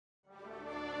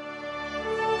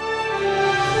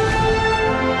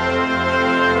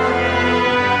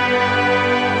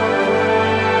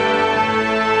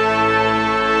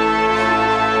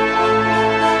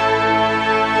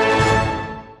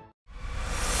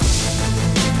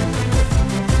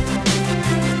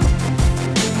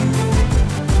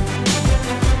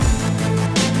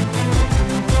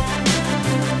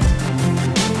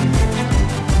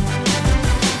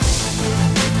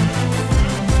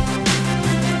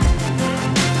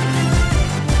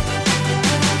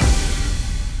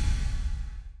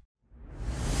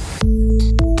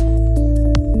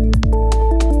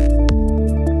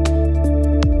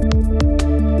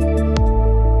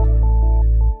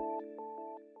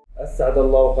أسعد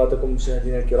الله أوقاتكم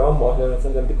مشاهدينا الكرام، وأهلا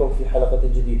وسهلا بكم في حلقة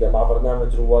جديدة مع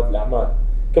برنامج رواد الأعمال.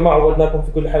 كما عودناكم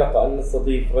في كل حلقة أن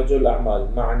نستضيف رجل أعمال.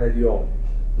 معنا اليوم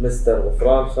مستر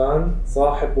غفران خان،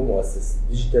 صاحب ومؤسس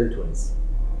ديجيتال توينز.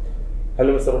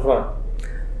 Hello Mr. غفران.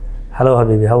 Hello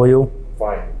Habibi, how are you?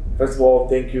 Fine. First of all,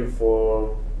 thank you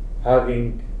for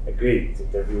having a great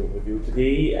interview with you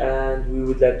today, and we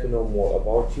would like to know more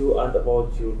about you and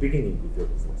about your beginning with your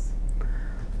business.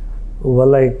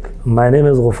 Well, my name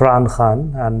is Ghufran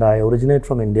Khan and I originate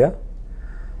from India.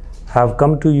 Have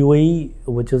come to UAE,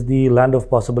 which is the land of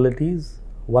possibilities,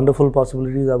 wonderful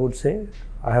possibilities I would say.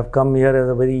 I have come here as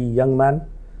a very young man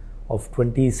of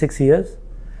 26 years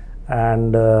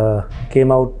and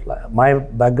came out, my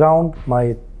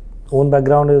own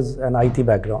background is an IT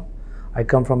background. I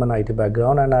come from an IT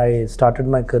background and I started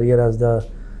my career as the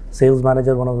sales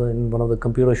manager in one of the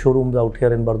computer showrooms out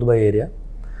here in Bardubai area.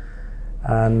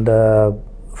 And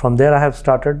from there I have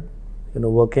started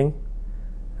working,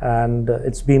 and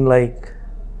it's been like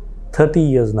 30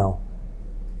 years now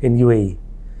in UAE.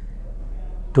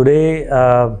 Today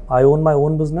I own my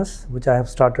own business, which I have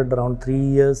started around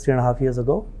 3.5 years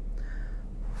ago.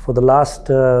 For the last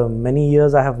many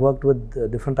years I have worked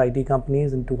with different IT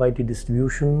companies into IT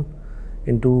distribution,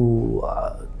 into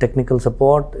technical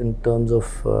support in terms of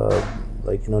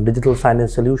digital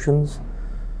finance solutions.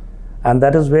 And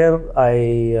that is where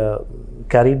I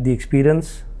carried the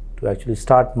experience to actually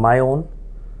start my own,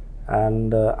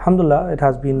 and alhamdulillah, it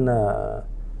has been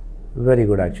very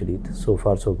good actually. So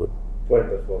far so good.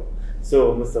 Wonderful.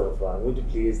 So Mr. Ghufran, would you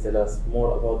please tell us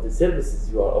more about the services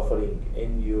you are offering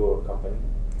in your company?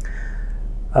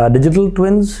 Digital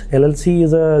Twins LLC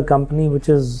is a company which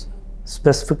is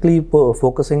specifically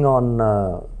focusing on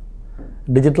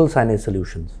digital signage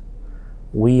solutions.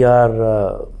 We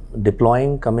are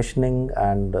deploying, commissioning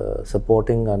and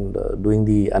supporting and doing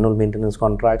the annual maintenance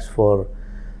contracts for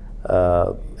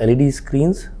LED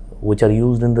screens which are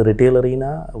used in the retail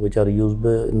arena, which are used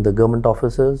in the government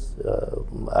offices,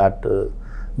 at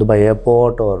Dubai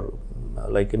airport, or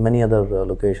like in many other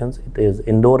locations. It is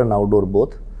indoor and outdoor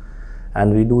both,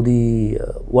 and we do the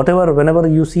whenever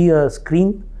you see a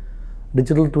screen,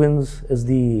 Digital Twins is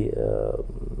the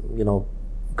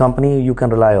company you can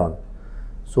rely on.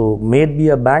 So may it be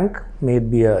a bank, may it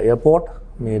be an airport,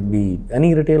 may it be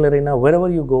any retail arena, wherever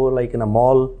you go, like in a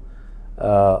mall,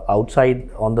 outside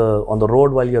on the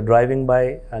road while you're driving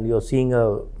by and you're seeing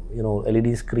a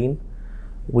LED screen,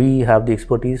 we have the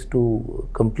expertise to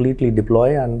completely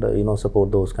deploy and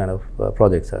support those kind of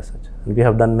projects as such. And we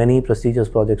have done many prestigious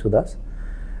projects with us,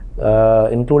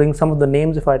 including some of the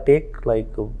names. If I take,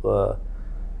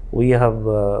 we have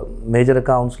major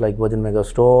accounts like Virgin Mega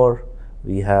Store.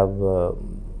 We have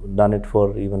done it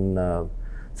for even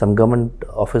some government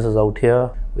offices out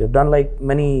here. We have done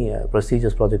many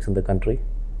prestigious projects in the country.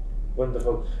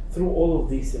 Wonderful. Through all of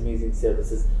these amazing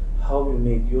services, how you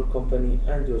make your company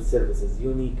and your services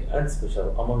unique and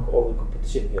special among all the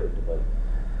competition here in Dubai?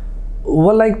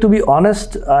 Well, to be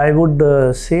honest, I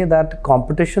would say that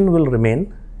competition will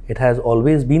remain. It has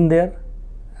always been there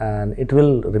and it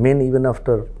will remain even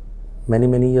after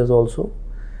many years also.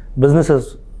 Business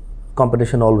is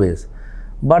competition always,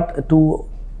 but to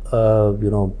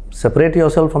separate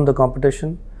yourself from the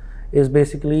competition is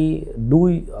basically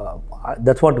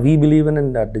that's what we believe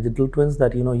in at Digital Twins,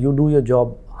 that you do your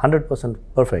job 100%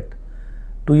 perfect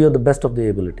to the best of the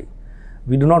ability.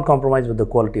 We do not compromise with the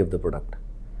quality of the product.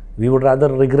 We would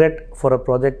rather regret for a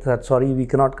project that sorry, we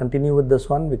cannot continue with this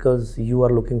one because you are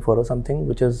looking for something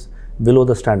which is below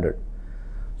the standard.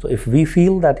 So if we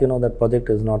feel that that project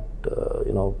is not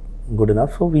good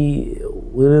enough, so we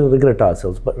will regret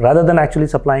ourselves, but rather than actually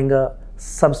supplying a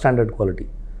substandard quality.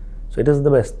 So it is the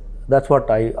best. That's what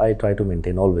I try to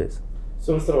maintain always.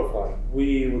 So Mr. Ghufran,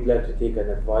 we would like to take an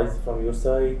advice from your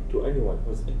side to anyone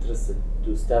who is interested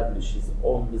to establish his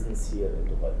own business here in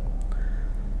Dubai.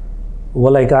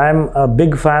 Well, I'm a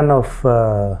big fan of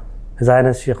His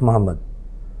Highness Sheikh Mohammed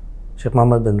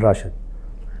bin Rashid.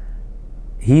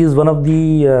 He is one of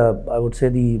the, I would say,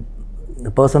 the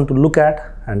person to look at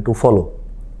and to follow.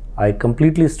 I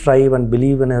completely strive and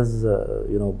believe in his,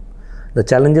 the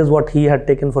challenges what he had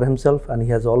taken for himself, and he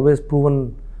has always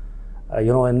proven,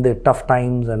 in the tough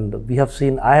times. And we have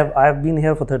seen, I have been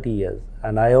here for 30 years,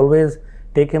 and I always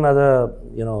take him as a,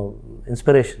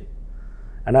 inspiration.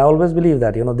 And I always believe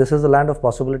that, this is the land of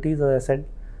possibilities, as I said.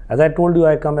 As I told you,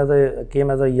 I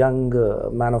came as a young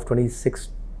man of 26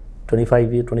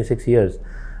 years,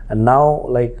 and now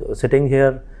sitting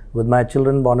here with my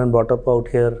children born and brought up out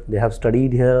here. They have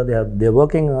studied here, they're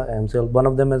working himself. One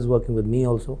of them is working with me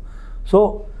also.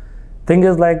 So thing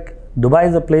is Dubai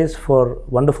is a place for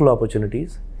wonderful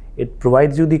opportunities. It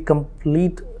provides you the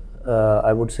complete,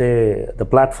 I would say, the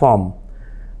platform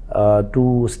to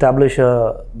establish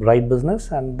a right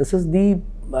business, and this is the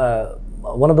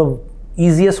one of the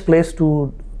easiest place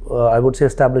to, I would say,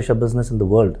 establish a business in the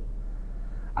world.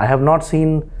 I have not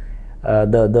seen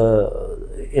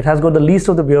it has got the least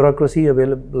of the bureaucracy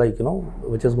available, like, you know,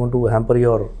 which is going to hamper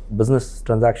your business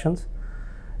transactions.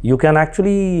 You can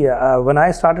actually, when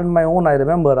I started my own, I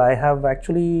remember I have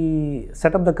actually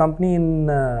set up the company in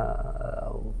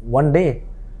one day.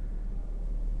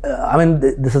 I mean,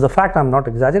 this is a fact, I'm not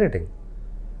exaggerating.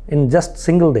 In just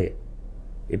single day,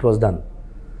 it was done.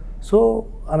 So,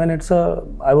 I mean,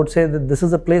 I would say that this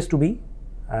is a place to be,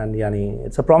 and yani,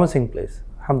 it's a promising place,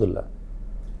 alhamdulillah.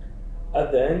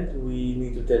 At the end, we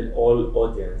need to tell all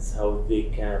audience how they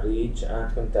can reach and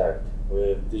contact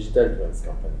with Digital Twins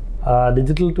Company.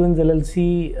 Digital Twins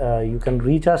LLC, you can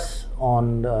reach us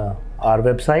on our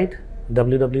website,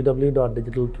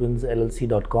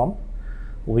 www.digitaltwinsllc.com.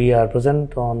 We are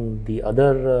present on the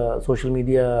other social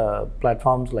media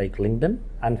platforms like LinkedIn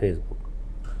and Facebook.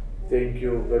 Thank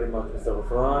you very much, Mr.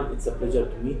 Ghufran. It's a pleasure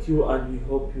to meet you, and we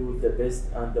hope you the best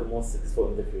and the most successful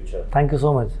in the future. Thank you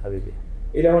so much, Habibi.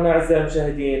 إلى هنا أعزائي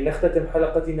المشاهدين نختتم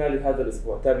حلقتنا لهذا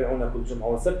الأسبوع. تابعونا كل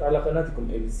جمعة وسبت على قناتكم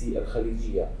ABC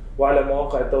الخليجية وعلى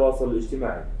مواقع التواصل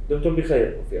الاجتماعي. دمتم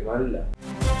بخير وفي أمان الله.